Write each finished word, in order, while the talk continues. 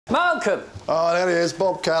Malcolm! Oh, there he is,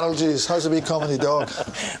 Bob Carroll. Geez, how's the wee comedy dog?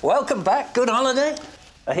 Welcome back. Good holiday?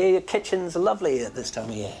 I hear your kitchen's lovely at this time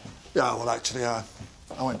of year. Yeah, well, actually, I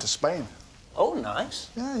went to Spain. Oh, nice.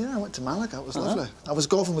 Yeah, I went to Malaga. It was lovely. I was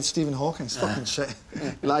golfing with Stephen Hawking. It's fucking shit.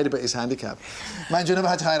 He lied about his handicap. Mind you, I never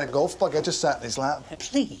had to hire a golf bug. I just sat in his lap.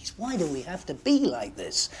 Please, why do we have to be like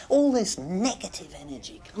this? All this negative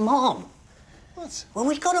energy. Come on. What? Well,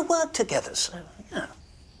 we've got to work together, so, yeah.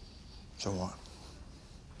 So what?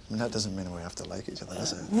 I mean, that doesn't mean we have to like each other,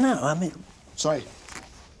 does it? No, I mean... Sorry.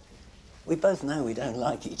 We both know we don't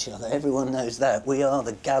like each other. Everyone knows that. We are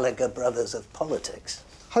the Gallagher brothers of politics.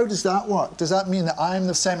 How does that work? Does that mean that I'm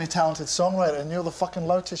the semi-talented songwriter and you're the fucking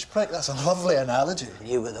loutish prick? That's a lovely analogy.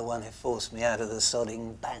 You were the one who forced me out of the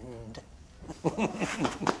sodding band.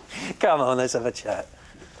 Come on, let's have a chat.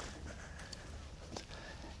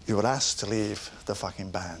 You were asked to leave the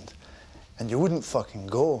fucking band and you wouldn't fucking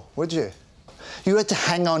go, would you? You had to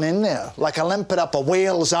hang on in there like a limpet up a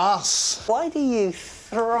whale's arse. Why do you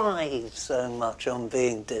thrive so much on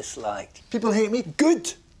being disliked? People hate me.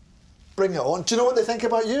 Good. Bring it on. Do you know what they think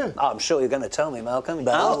about you? I'm sure you're going to tell me, Malcolm.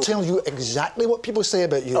 But I'll tell you exactly what people say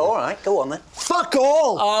about you. All right, go on then. Fuck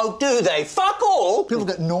all! Oh, do they? Fuck all? People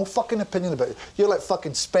got no fucking opinion about you. You're like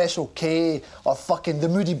fucking Special K or fucking the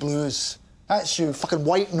Moody Blues. That's you, fucking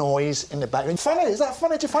white noise in the background. Funny? Is that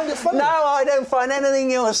funny? Do you find it funny? No, I don't find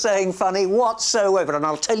anything you're saying funny whatsoever. And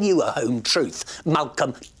I'll tell you a home truth,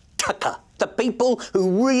 Malcolm Tucker. The people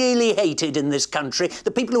who really hated in this country,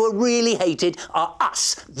 the people who are really hated are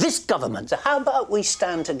us, this government. So how about we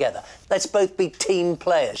stand together? Let's both be team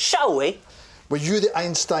players, shall we? Were you the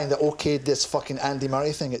Einstein that okayed this fucking Andy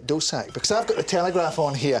Murray thing at Dosac? Because I've got the Telegraph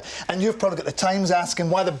on here, and you've probably got the Times asking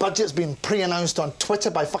why the budget's been pre-announced on Twitter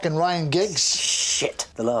by fucking Ryan Giggs. Shit.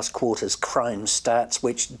 The last quarter's crime stats,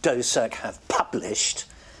 which Dosac have published,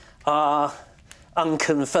 are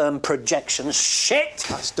unconfirmed projections. Shit!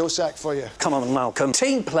 That's Dosac for you. Come on, Malcolm.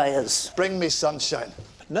 Team players. Bring me sunshine.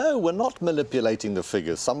 No, we're not manipulating the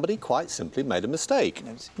figures. Somebody quite simply made a mistake.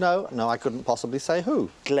 No, I couldn't possibly say who.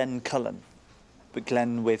 Glenn Cullen, but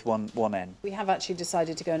Glenn with one N. We have actually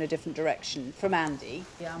decided to go in a different direction from Andy.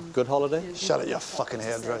 Good holiday? Shut it, you fucking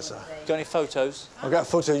hairdresser. Got any photos? I'll get a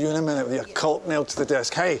photo of you in a minute with your coat nailed to the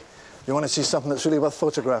desk. Hey, you want to see something that's really worth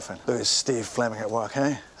photographing? Look at Steve Fleming at work,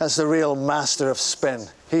 eh? That's the real master of spin.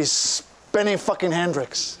 He's spinning fucking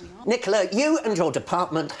Hendrix. Nicola, you and your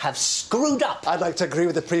department have screwed up. I'd like to agree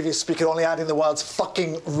with the previous speaker, only adding the words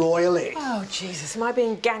fucking royally. Oh, Jesus, am I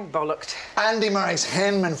being gang-bollocked? Andy Murray's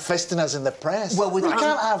henman fisting us in the press. Well, with you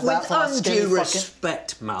can't have that for undue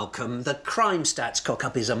respect, Malcolm, the crime stats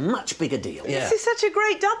cock-up is a much bigger deal. Yeah. This is such a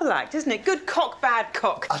great double act, isn't it? Good cock, bad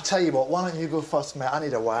cock. I'll tell you what, why don't you go first, mate? I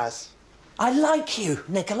need a waz. I like you,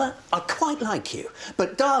 Nicola. I quite like you.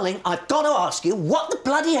 But, darling, I've got to ask you, what the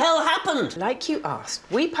bloody hell happened? Like you asked,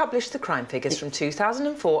 we published the crime figures from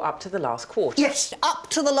 2004 up to the last quarter. Yes, up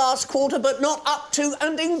to the last quarter, but not up to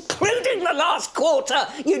and including the last quarter,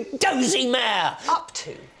 you dozy mare. Up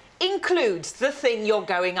to includes the thing you're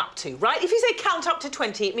going up to, right? If you say count up to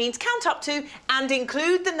 20, it means count up to and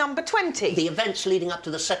include the number 20. The events leading up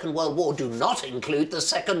to the Second World War do not include the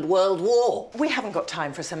Second World War. We haven't got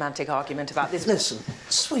time for a semantic argument about this. Listen,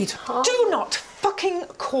 sweetheart... Do not fucking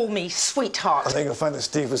call me sweetheart. I think you'll find that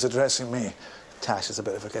Steve was addressing me. Tash is a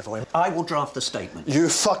bit of a giveaway. I will draft the statement. You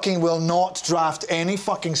fucking will not draft any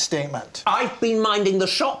fucking statement. I've been minding the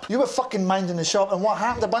shop. You were fucking minding the shop, and what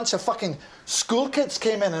happened? A bunch of fucking school kids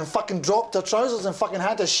came in and fucking dropped their trousers and fucking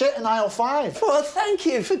had to shit in aisle 5. Well, thank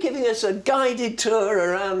you for giving us a guided tour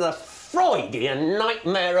around the Freudian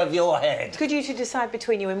nightmare of your head. Could you two decide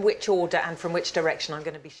between you in which order and from which direction I'm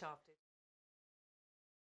going to be shafted?